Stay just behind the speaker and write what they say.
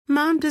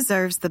Mom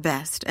deserves the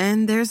best,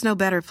 and there's no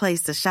better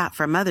place to shop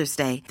for Mother's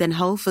Day than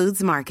Whole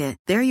Foods Market.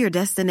 They're your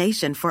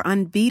destination for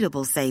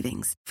unbeatable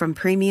savings, from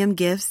premium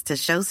gifts to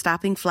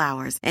show-stopping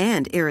flowers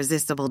and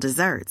irresistible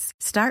desserts.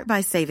 Start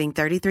by saving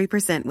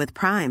 33% with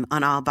Prime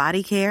on all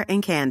body care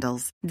and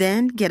candles.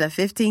 Then get a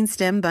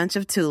 15-stem bunch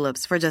of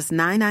tulips for just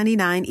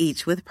 $9.99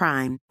 each with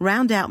Prime.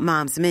 Round out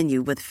Mom's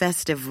menu with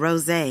festive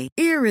rosé,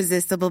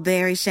 irresistible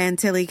berry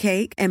chantilly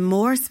cake, and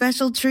more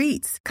special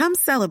treats. Come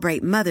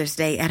celebrate Mother's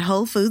Day at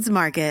Whole Foods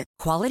Market.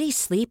 Quality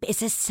sleep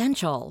is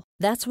essential.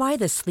 That's why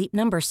the Sleep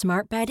Number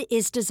Smart Bed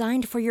is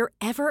designed for your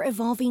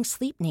ever-evolving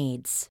sleep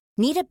needs.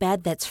 Need a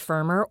bed that's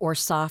firmer or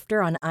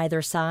softer on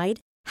either side?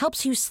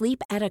 Helps you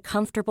sleep at a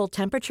comfortable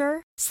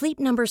temperature? Sleep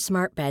Number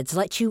Smart Beds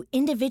let you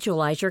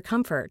individualize your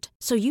comfort,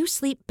 so you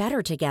sleep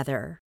better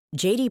together.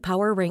 J.D.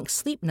 Power ranks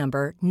Sleep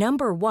Number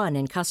number 1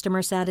 in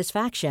customer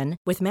satisfaction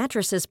with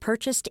mattresses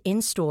purchased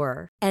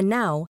in-store. And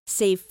now,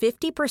 save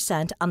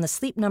 50% on the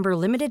Sleep Number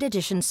Limited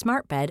Edition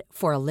Smart Bed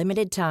for a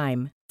limited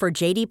time. For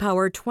J.D.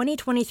 Power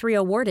 2023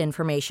 award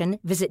information,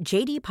 visit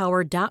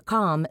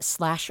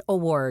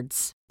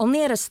jdpower.com/awards.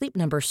 Only at a Sleep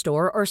Number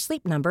store or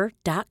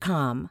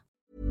sleepnumber.com.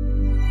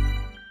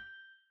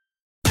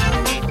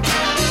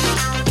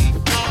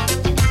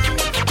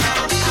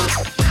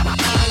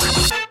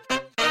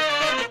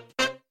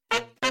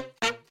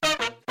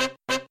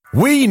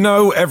 We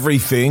know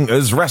everything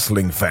as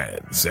wrestling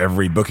fans.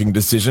 Every booking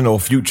decision or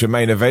future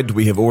main event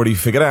we have already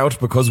figured out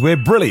because we're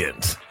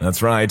brilliant.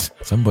 That's right.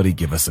 Somebody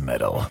give us a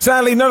medal.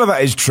 Sadly, none of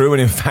that is true,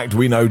 and in fact,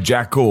 we know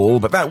jack all,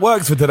 but that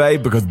works for today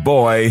because,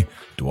 boy,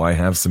 do I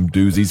have some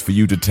doozies for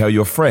you to tell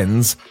your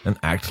friends and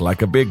act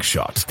like a big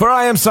shot. For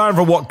I am Simon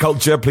from What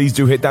Culture, please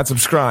do hit that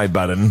subscribe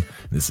button.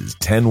 This is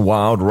 10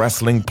 wild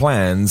wrestling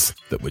plans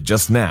that were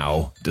just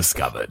now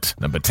discovered.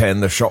 Number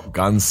 10, the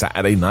Shotgun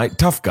Saturday Night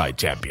Tough Guy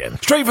Champion.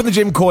 Straight from the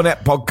Jim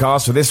Cornette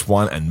podcast for this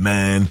one, and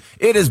man,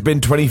 it has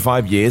been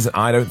 25 years and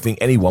I don't think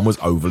anyone was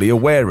overly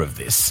aware of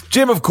this.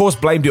 Jim, of course,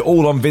 blamed it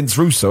all on Vince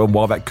Russo, and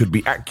while that could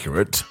be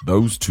accurate,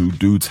 those two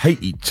dudes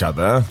hate each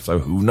other, so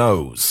who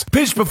knows.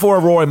 Pitched before a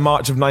Raw in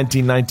March of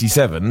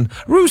 1997,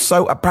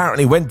 Russo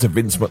apparently went to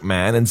Vince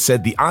McMahon and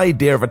said the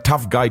idea of a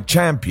tough guy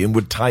champion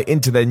would tie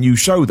into their new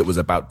show that was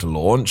about to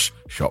launch,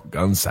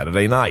 Shotgun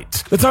Saturday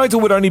Night. The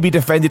title would only be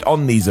defended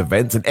on these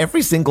events, and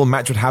every single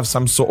match would have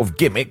some sort of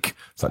gimmick,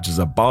 such as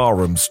a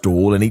barroom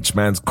stall in each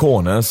man's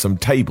corner, some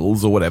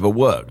tables, or whatever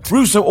worked.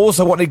 Russo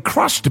also wanted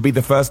Crush to be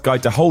the first guy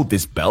to hold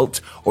this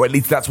belt, or at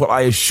least that's what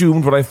I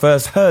assumed when I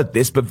first heard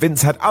this, but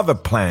Vince had other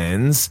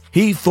plans.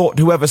 He thought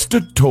whoever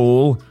stood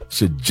tall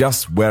should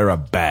just wear a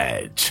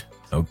badge.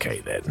 Okay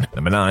then.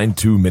 Number 9,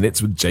 2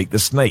 Minutes with Jake the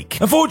Snake.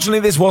 Unfortunately,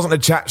 this wasn't a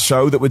chat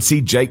show that would see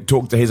Jake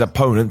talk to his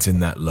opponents in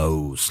that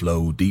low,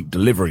 slow, deep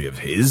delivery of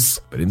his,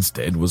 but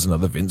instead was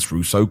another Vince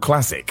Russo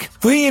classic.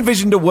 For he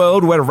envisioned a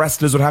world where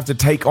wrestlers would have to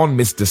take on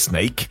Mr.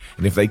 Snake,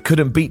 and if they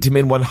couldn't beat him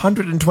in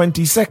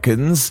 120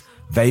 seconds,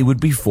 they would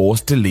be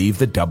forced to leave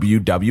the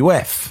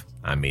WWF.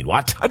 I mean,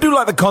 what? I do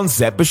like the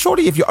concept, but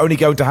surely if you're only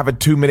going to have a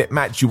 2-minute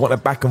match, you want a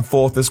back and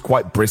forth that's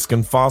quite brisk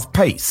and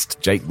fast-paced.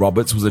 Jake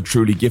Roberts was a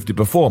truly gifted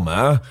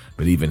performer,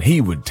 but even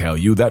he would tell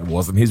you that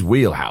wasn't his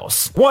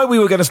wheelhouse. Why we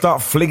were going to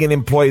start flinging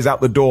employees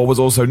out the door was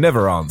also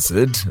never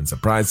answered, and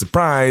surprise,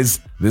 surprise,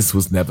 this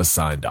was never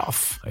signed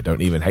off. I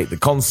don't even hate the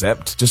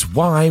concept, just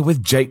why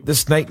with Jake the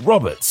Snake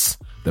Roberts?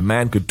 The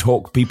man could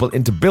talk people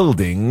into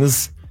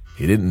buildings.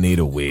 He didn't need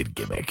a weird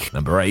gimmick.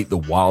 Number 8, the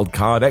Wild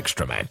Card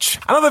Extra Match.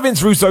 Another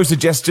Vince Russo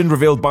suggestion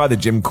revealed by the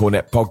Jim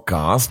Cornette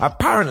podcast.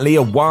 Apparently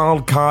a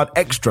Wild Card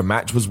Extra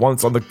Match was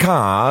once on the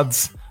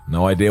cards.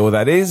 No idea what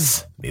that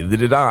is. Neither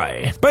did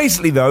I.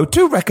 Basically though,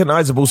 2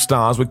 recognizable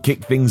stars would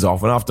kick things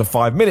off, and after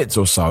 5 minutes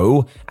or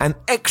so, an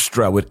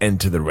extra would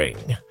enter the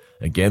ring.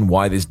 Again,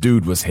 why this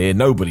dude was here,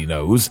 nobody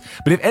knows.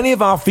 But if any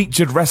of our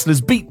featured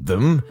wrestlers beat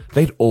them,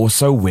 they'd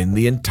also win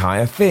the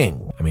entire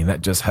thing. I mean,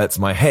 that just hurts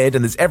my head,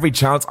 and there's every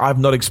chance I've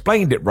not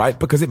explained it right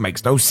because it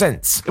makes no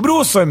sense. It would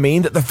also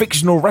mean that the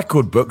fictional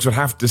record books would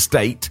have to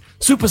state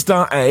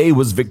Superstar A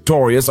was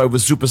victorious over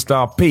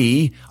Superstar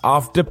P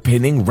after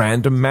pinning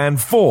Random Man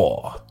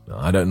 4. Now,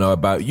 I don't know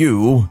about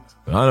you,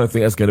 but I don't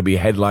think that's going to be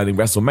headlining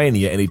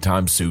WrestleMania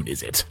anytime soon,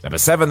 is it? Number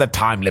 7, the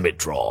time limit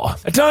draw.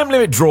 A time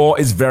limit draw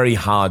is very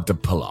hard to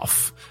pull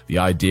off. The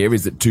idea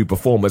is that 2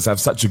 performers have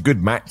such a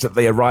good match that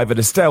they arrive at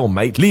a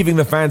stalemate, leaving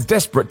the fans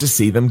desperate to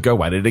see them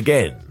go at it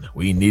again.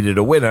 We needed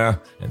a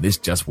winner, and this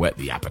just whet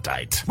the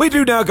appetite. We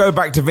do now go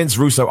back to Vince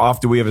Russo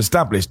after we have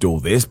established all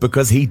this,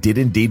 because he did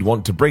indeed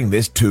want to bring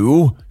this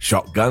to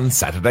Shotgun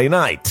Saturday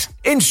Night.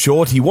 In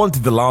short, he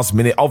wanted the last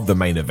minute of the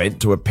main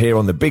event to appear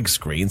on the big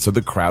screen so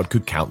the crowd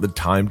could count the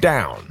time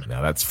down.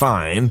 Now that's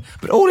fine,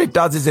 but all it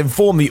does is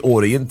inform the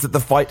audience that the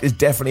fight is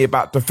definitely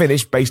about to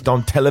finish based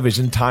on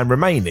television time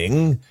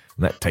remaining.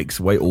 And that takes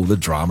away all the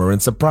drama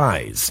and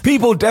surprise.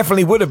 People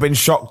definitely would have been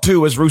shocked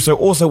too, as Russo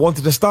also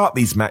wanted to start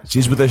these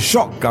matches with a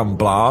shotgun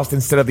blast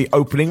instead of the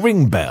opening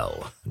ring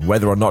bell. And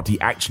whether or not he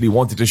actually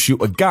wanted to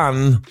shoot a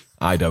gun,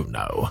 I don't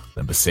know.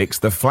 Number 6,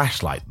 the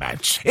flashlight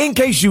match. In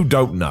case you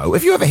don't know,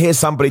 if you ever hear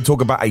somebody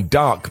talk about a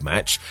dark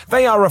match,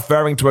 they are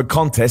referring to a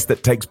contest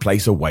that takes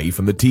place away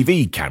from the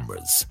TV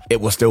cameras. It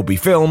will still be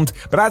filmed,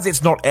 but as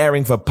it's not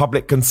airing for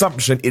public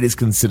consumption, it is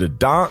considered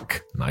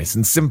dark, nice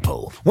and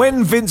simple.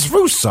 When Vince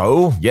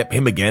Russo, yep,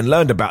 him again,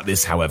 learned about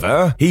this,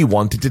 however, he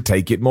wanted to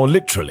take it more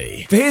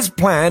literally. For his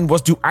plan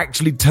was to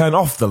actually turn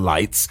off the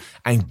lights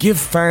and give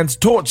fans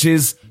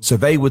torches so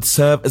they would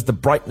serve as the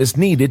brightness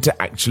needed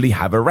to actually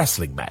have a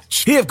wrestling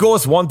match. He, of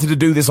course, wanted to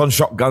do this on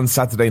Shotgun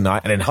Saturday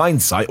Night, and in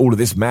hindsight, all of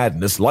this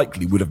madness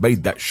likely would have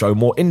made that show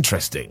more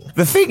interesting.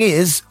 The thing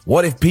is,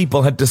 what if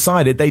people had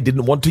decided they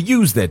didn't want to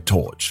use their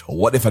torch? Or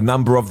what if a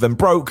number of them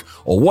broke?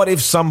 Or what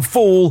if some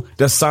fool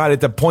decided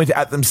to point it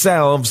at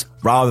themselves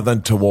rather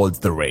than towards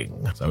the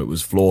ring? So it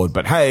was flawed,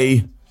 but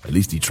hey, at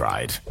least he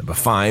tried. Number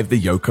 5, the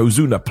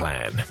Yokozuna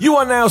plan. You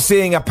are now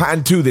seeing a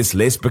pattern to this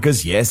list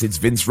because yes, it's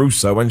Vince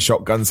Russo and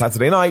Shotgun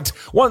Saturday Night,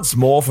 once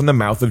more from the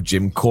mouth of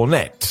Jim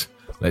Cornette.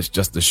 Let's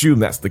just assume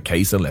that's the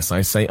case unless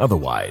I say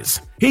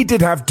otherwise. He did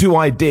have 2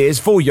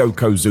 ideas for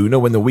Yokozuna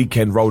when the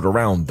weekend rolled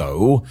around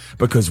though,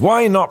 because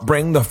why not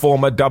bring the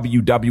former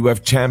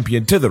WWF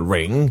champion to the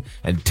ring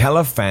and tell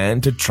a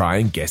fan to try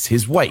and guess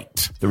his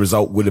weight? The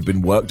result would have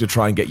been work to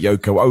try and get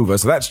Yoko over,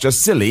 so that's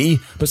just silly,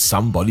 but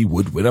somebody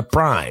would win a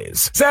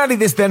prize. Sadly,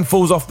 this then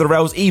falls off the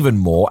rails even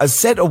more, as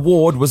said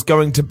award was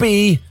going to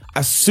be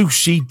a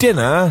sushi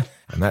dinner,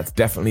 and that's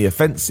definitely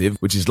offensive,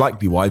 which is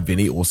likely why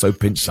Vinny also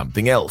pinched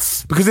something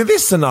else. Because in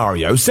this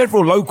scenario,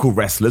 several local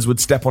wrestlers would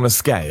step on a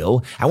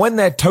scale, and when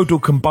their total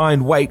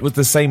combined weight was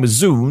the same as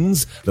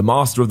Zoon's, the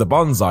master of the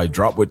bonsai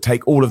drop would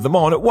take all of them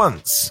on at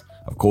once.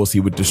 Of course, he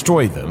would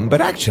destroy them,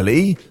 but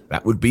actually,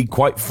 that would be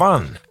quite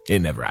fun. It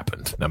never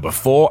happened. Number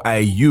 4,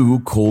 a you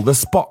call the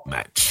spot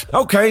match.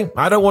 Okay,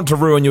 I don't want to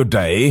ruin your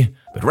day,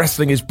 but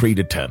wrestling is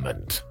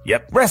predetermined.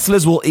 Yep,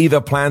 wrestlers will either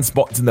plan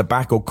spots in the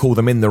back or call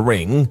them in the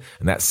ring,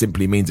 and that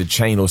simply means a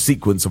chain or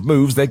sequence of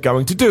moves they're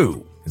going to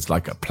do. It's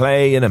like a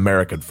play in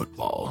American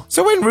football.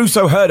 So when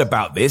Russo heard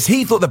about this,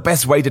 he thought the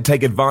best way to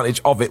take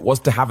advantage of it was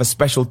to have a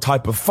special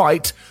type of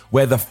fight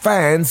where the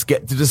fans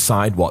get to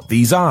decide what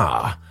these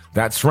are.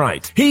 That's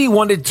right. He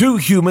wanted 2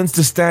 humans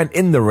to stand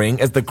in the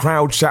ring as the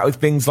crowd shouted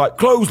things like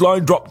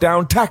clothesline, drop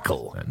down,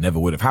 tackle. That never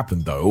would have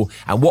happened though,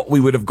 and what we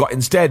would have got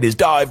instead is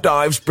dive,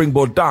 dive,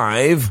 springboard,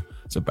 dive.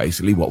 So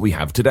basically what we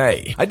have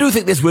today. I do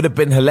think this would have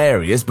been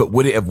hilarious, but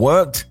would it have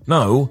worked?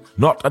 No,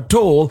 not at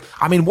all.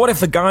 I mean, what if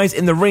the guys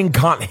in the ring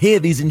can't hear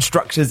these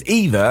instructions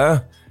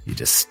either? You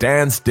just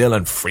stand still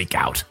and freak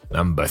out.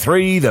 Number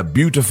 3, the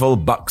beautiful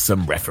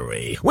buxom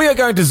referee. We are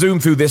going to zoom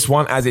through this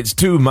one as it's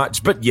too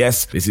much, but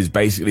yes, this is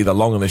basically the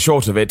long and the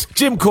short of it.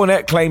 Jim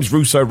Cornette claims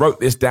Russo wrote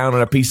this down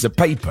on a piece of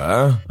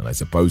paper, and I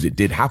suppose it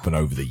did happen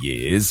over the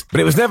years,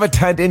 but it was never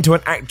turned into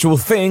an actual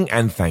thing,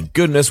 and thank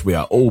goodness we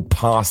are all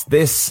past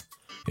this.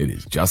 It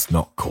is just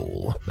not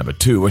cool. Number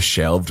 2, a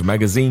shelved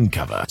magazine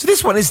cover. So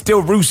this one is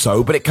still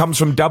Russo, but it comes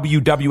from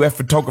WWF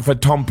photographer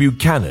Tom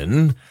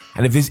Buchanan,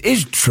 and if this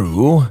is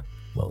true,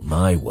 well,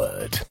 my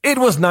word. It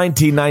was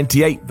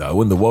 1998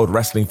 though, and the World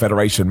Wrestling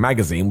Federation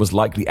magazine was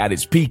likely at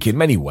its peak in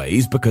many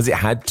ways because it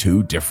had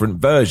 2 different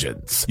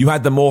versions. You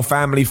had the more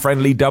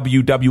family-friendly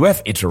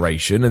WWF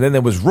iteration, and then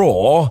there was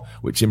Raw,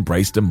 which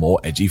embraced a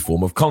more edgy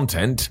form of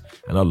content,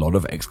 and a lot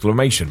of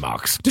exclamation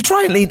marks. To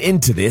try and lean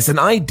into this, an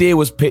idea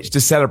was pitched to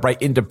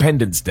celebrate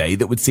Independence Day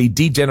that would see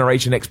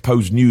D-Generation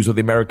expose news of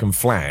the American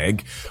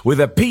flag with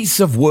a piece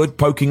of wood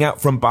poking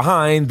out from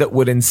behind that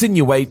would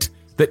insinuate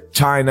that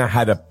China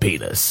had a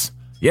penis.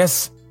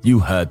 Yes, you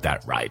heard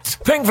that right.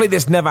 Thankfully,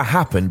 this never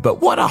happened, but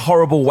what a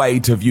horrible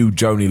way to view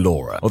Joni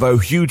Laura. Although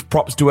huge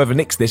props to whoever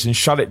nixed this and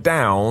shut it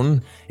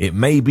down, it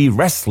may be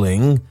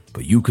wrestling,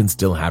 but you can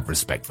still have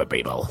respect for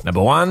people.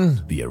 Number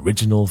 1, the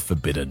original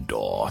Forbidden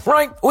Door.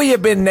 Right, we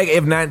have been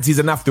negative Nancy's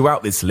enough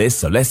throughout this list,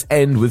 so let's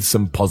end with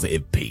some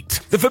positive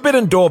Pete. The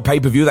Forbidden Door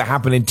pay-per-view that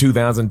happened in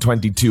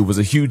 2022 was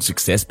a huge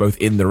success both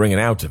in the ring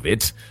and out of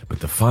it, but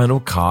the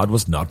final card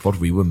was not what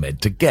we were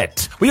meant to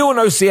get. We all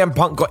know CM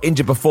Punk got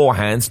injured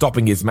beforehand,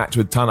 stopping his match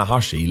with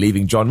Tanahashi,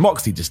 leaving Jon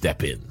Moxley to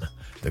step in.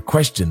 The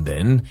question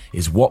then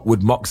is, what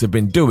would Mox have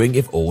been doing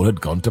if all had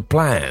gone to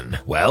plan?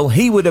 Well,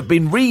 he would have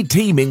been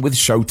re-teaming with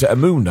Shota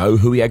Umino,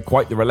 who he had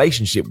quite the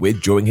relationship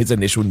with during his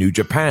initial New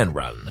Japan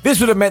run. This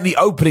would have meant the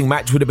opening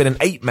match would have been an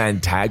 8-man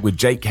tag with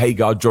Jake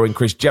Hager joining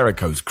Chris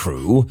Jericho's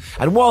crew,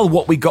 and while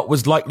what we got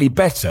was likely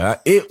better,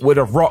 it would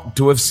have rocked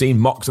to have seen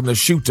Mox and the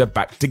Shooter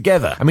back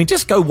together. I mean,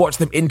 just go watch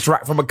them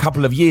interact from a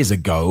couple of years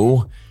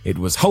ago. It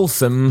was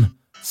wholesome,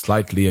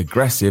 slightly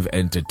aggressive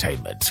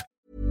entertainment.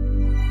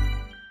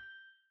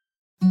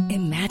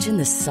 Imagine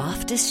the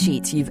softest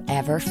sheets you've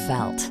ever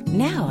felt.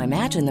 Now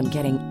imagine them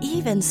getting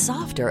even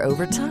softer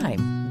over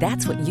time.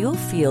 That's what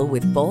you'll feel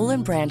with Boll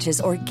 & Branch's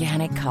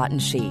organic cotton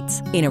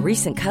sheets. In a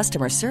recent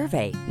customer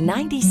survey,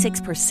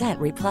 96%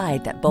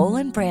 replied that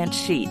Boll & Branch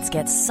sheets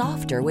get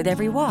softer with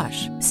every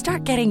wash.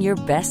 Start getting your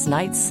best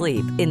night's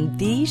sleep in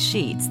these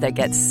sheets that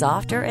get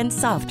softer and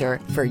softer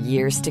for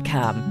years to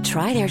come.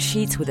 Try their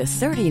sheets with a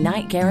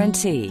 30-night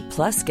guarantee.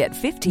 Plus, get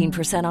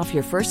 15% off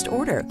your first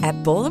order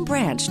at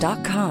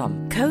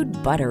bollandbranch.com. Code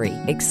BUTTERY.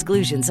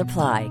 Exclusions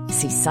apply.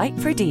 See site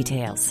for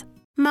details.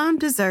 Mom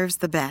deserves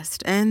the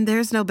best, and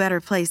there's no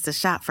better place to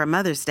shop for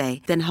Mother's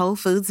Day than Whole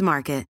Foods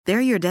Market.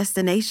 They're your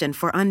destination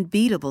for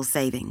unbeatable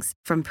savings,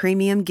 from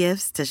premium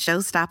gifts to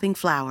show-stopping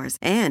flowers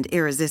and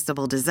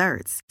irresistible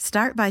desserts.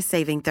 Start by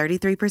saving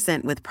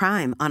 33% with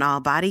Prime on all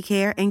body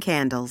care and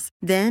candles.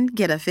 Then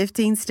get a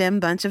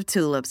 15-stem bunch of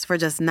tulips for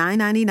just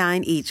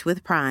 $9.99 each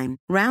with Prime.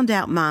 Round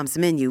out Mom's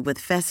menu with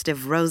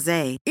festive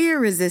rosé,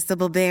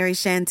 irresistible berry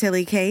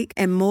chantilly cake,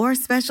 and more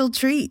special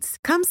treats.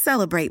 Come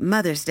celebrate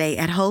Mother's Day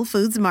at Whole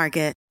Foods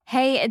Market.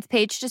 Hey, it's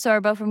Paige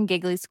DeSorbo from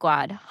Giggly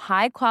Squad.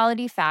 High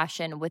quality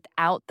fashion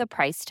without the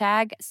price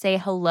tag. Say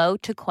hello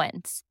to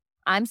Quince.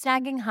 I'm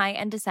snagging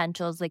high-end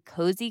essentials like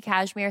cozy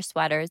cashmere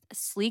sweaters,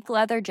 sleek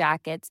leather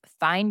jackets,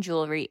 fine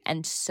jewelry,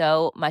 and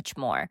so much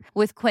more.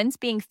 With Quince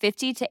being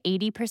 50 to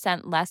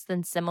 80% less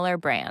than similar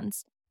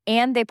brands.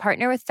 And they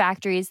partner with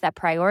factories that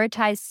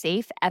prioritize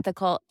safe,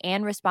 ethical,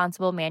 and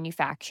responsible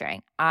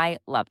manufacturing. I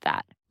love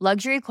that.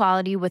 Luxury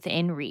quality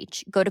within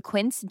reach. Go to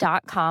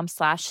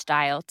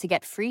quince.com/style to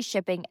get free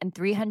shipping and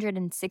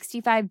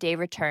 365-day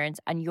returns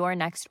on your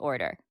next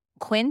order.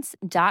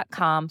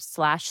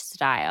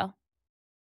 Quince.com/style.